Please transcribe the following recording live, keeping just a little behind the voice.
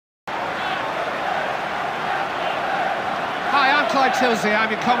Clive Tilsley,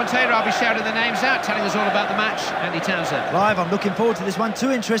 I'm your commentator. I'll be shouting the names out, telling us all about the match. Andy Townsend. Clive, I'm looking forward to this one. Two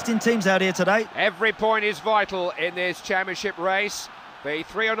interesting teams out here today. Every point is vital in this championship race. The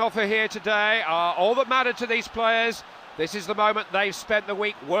three on offer here today are all that matter to these players. This is the moment they've spent the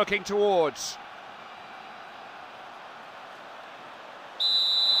week working towards.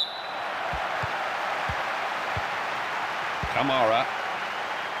 Kamara.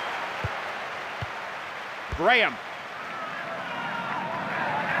 Graham.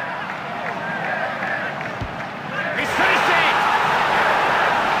 He's finished it!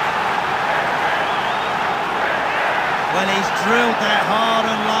 Well, he's drilled that hard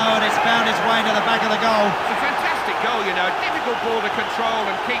and low and it's found its way to the back of the goal. It's a fantastic goal, you know. Difficult ball to control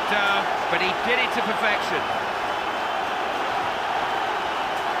and keep down, but he did it to perfection.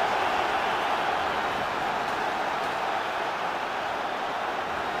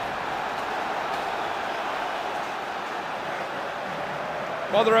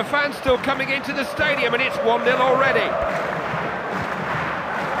 Well, there are fans still coming into the stadium and it's 1-0 already.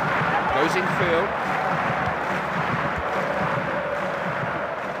 Goes in field.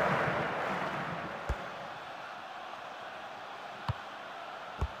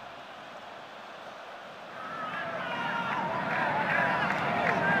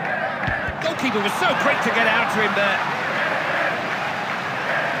 Goalkeeper was so quick to get out to him there.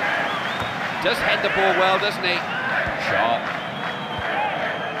 Does head the ball well, doesn't he? Sharp.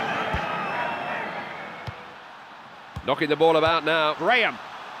 Knocking the ball about now. Graham.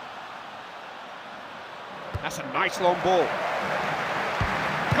 That's a nice long ball.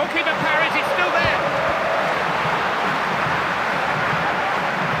 Goalkeeper parries, it's still there.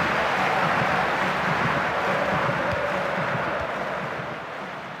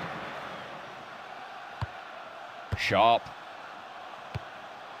 Sharp.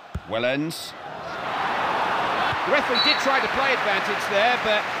 Wellens. The referee did try to play advantage there,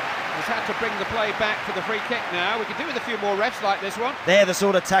 but has had to bring the play back for the free kick now. We could do with a few more refs like this one. They're the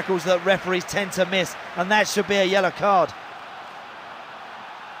sort of tackles that referees tend to miss, and that should be a yellow card.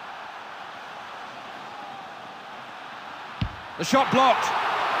 The shot blocked.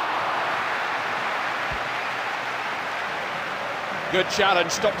 Good challenge,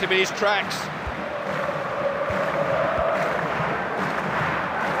 stopped him in his tracks.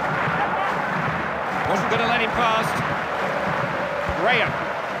 Wasn't going to let him past. Graham.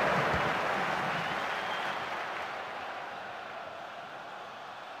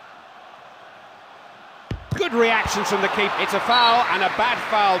 Good reactions from the keeper. It's a foul, and a bad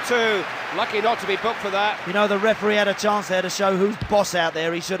foul too. Lucky not to be booked for that. You know, the referee had a chance there to show who's boss out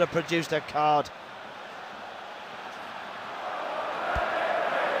there. He should have produced a card.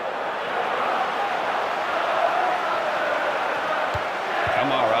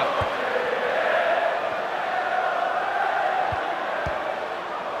 Kamara.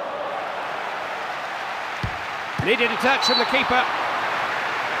 Needed a touch from the keeper.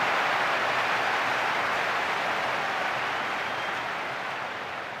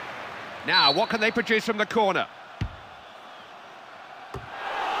 Now, what can they produce from the corner?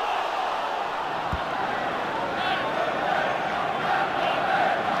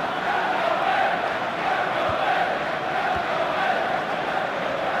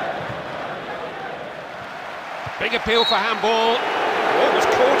 Big appeal for handball. Almost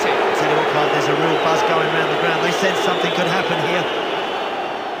caught it. Tell you what, Clive, there's a real buzz going around the ground. They said something could happen here.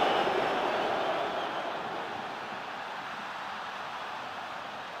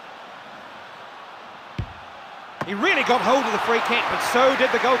 He really got hold of the free kick, but so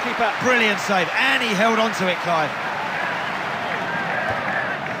did the goalkeeper. Brilliant save, and he held on to it, Clive.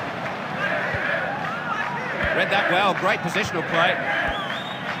 Read that well, great positional play.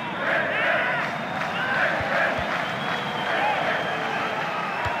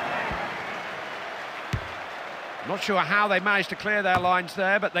 Not sure how they managed to clear their lines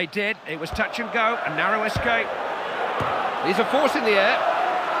there, but they did. It was touch and go, a narrow escape. He's a force in the air.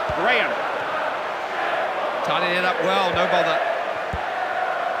 Graham. Tidying it up well, no bother.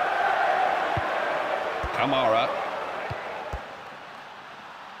 Kamara.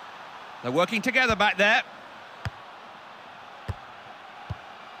 They're working together back there.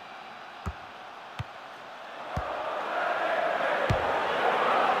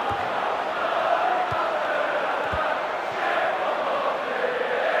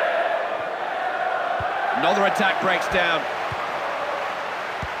 Another attack breaks down.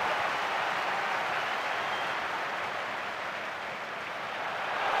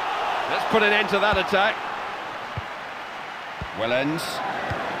 Let's put an end to that attack. Wellens.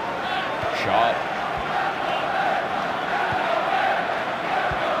 Sharp.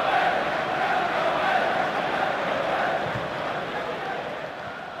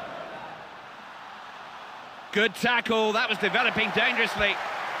 Good tackle, that was developing dangerously.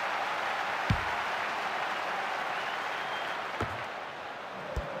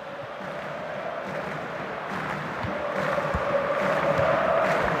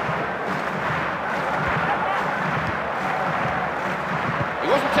 He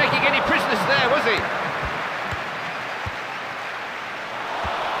wasn't taking any prisoners there, was he?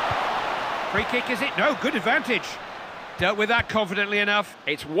 Free kick, is it? No, good advantage. Dealt with that confidently enough.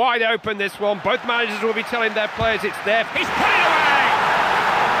 It's wide open, this one. Both managers will be telling their players it's there. He's put it away!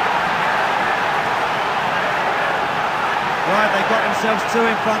 Right, they've got themselves two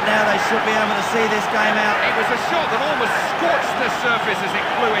in front now. They should be able to see this game out. It was a shot that almost scorched the surface as it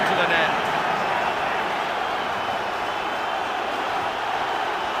flew into the net.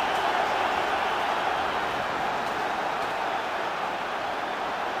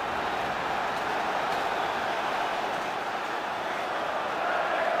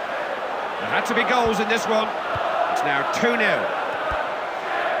 There had to be goals in this one. It's now 2-0.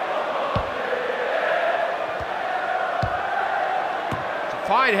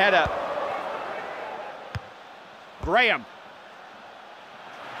 Fine header. Graham.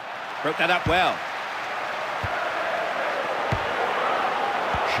 Broke that up well.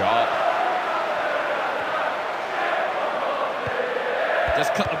 Sharp.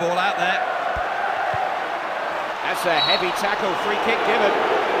 Just cut the ball out there. That's a heavy tackle, free kick given.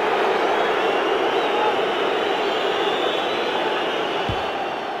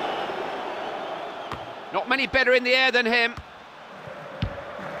 Not many better in the air than him.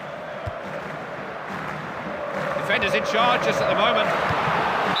 Defenders in charge just at the moment.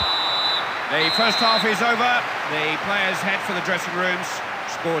 The first half is over. The players head for the dressing rooms.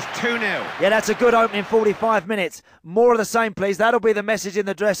 Scores 2-0. Yeah, that's a good opening 45 minutes. More of the same, please. That'll be the message in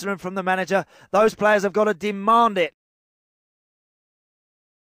the dressing room from the manager. Those players have got to demand it.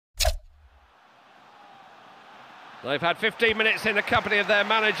 They've had 15 minutes in the company of their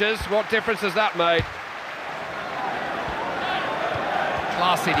managers. What difference has that made?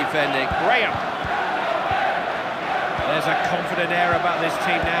 Classy defending. Graham. There's a confident air about this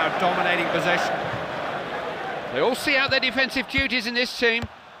team now, dominating possession. They all see out their defensive duties in this team.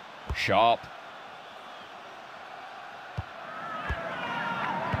 Sharp.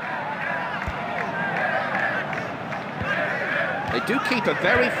 They do keep a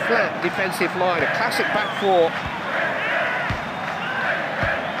very flat defensive line, a classic back four.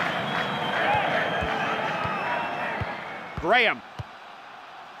 Graham.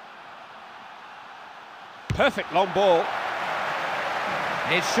 Perfect long ball.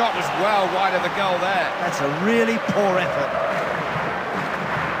 His shot was well wide of the goal there. That's a really poor effort.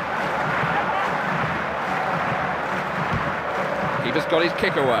 Keeper's got his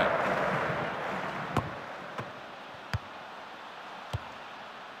kick away.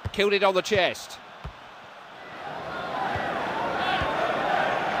 Killed it on the chest.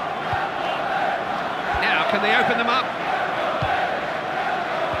 Now, can they open them up?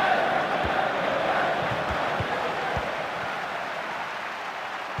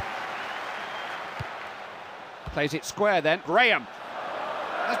 Plays it square then. Graham.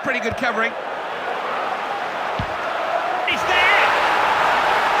 That's pretty good covering. It's there!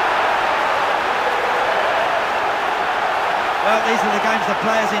 Well, these are the games the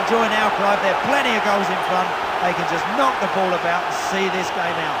players enjoy now, Clive. There are plenty of goals in front. They can just knock the ball about and see this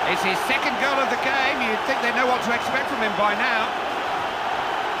game out. It's his second goal of the game. You'd think they know what to expect from him by now.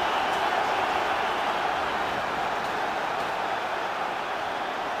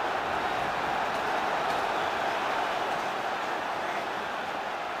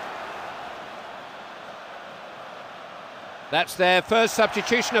 That's their first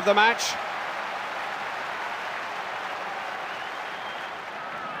substitution of the match.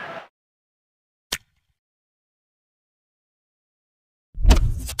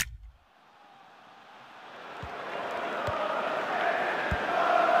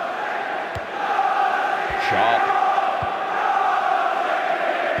 Sharp.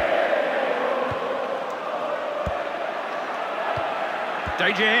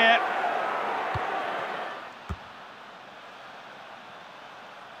 Danger here.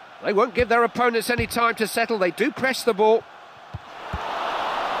 They won't give their opponents any time to settle. They do press the ball.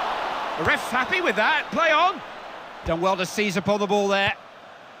 The ref's happy with that. Play on. Done well to seize upon the ball there.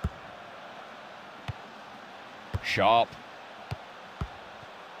 Sharp.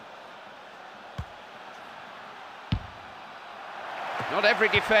 Not every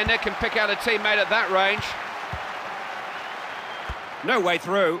defender can pick out a teammate at that range. No way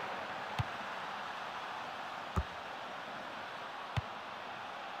through.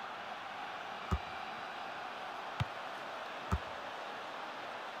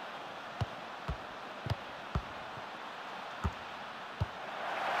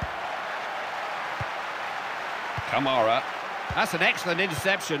 Kamara. That's an excellent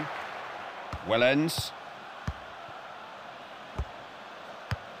interception. Wellens.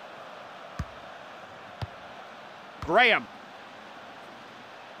 Graham.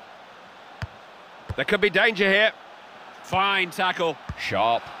 There could be danger here. Fine tackle.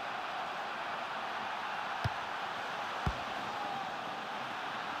 Sharp.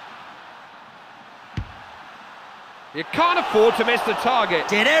 You can't afford to miss the target.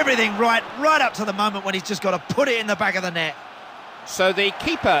 Did everything right up to the moment when he's just got to put it in the back of the net. So the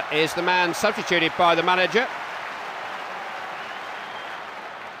keeper is the man substituted by the manager.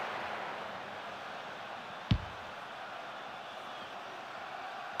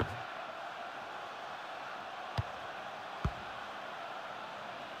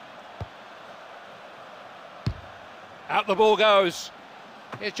 Out the ball goes.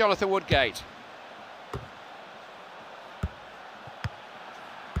 Here's Jonathan Woodgate.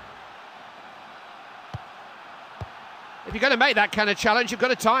 If you're going to make that kind of challenge, you've got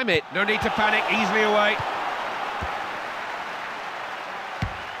to time it. No need to panic, easily away.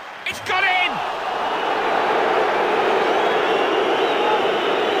 It's got in!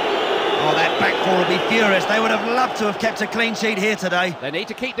 Oh, that back four will be furious. They would have loved to have kept a clean sheet here today. They need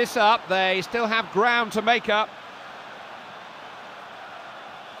to keep this up. They still have ground to make up.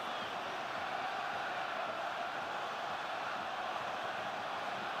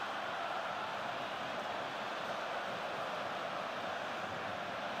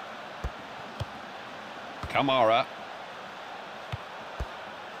 Kamara.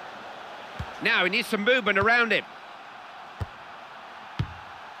 Now he needs some movement around him.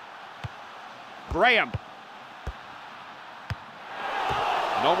 Graham.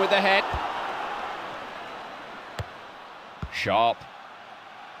 And on with the head. Sharp.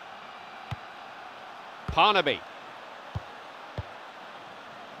 Parnaby.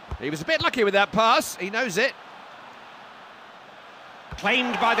 He was a bit lucky with that pass. He knows it.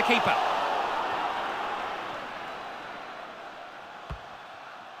 Claimed by the keeper.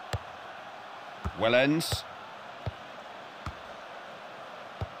 Wellens.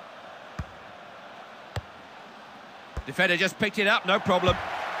 Defender just picked it up, no problem.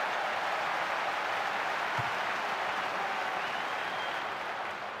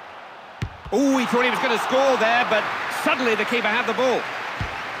 Oh, he thought he was going to score there, but suddenly the keeper had the ball.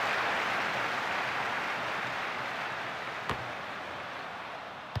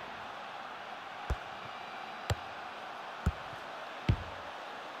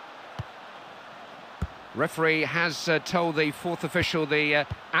 Referee has told the fourth official the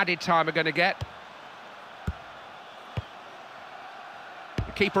added time we're going to get.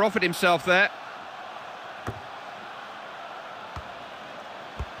 The keeper offered himself there.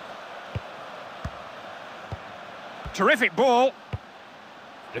 Terrific ball.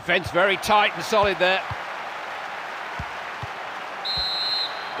 Defence very tight and solid there.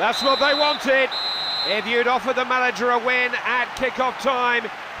 That's what they wanted. If you'd offered the manager a win at kick-off time,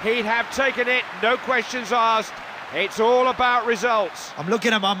 he'd have taken it, no questions asked. It's all about results. I'm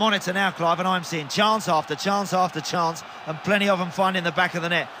looking at my monitor now, Clive, and I'm seeing chance after chance after chance, and plenty of them finding the back of the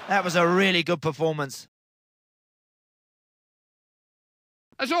net. That was a really good performance.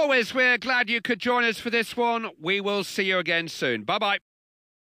 As always, we're glad you could join us for this one. We will see you again soon. Bye-bye.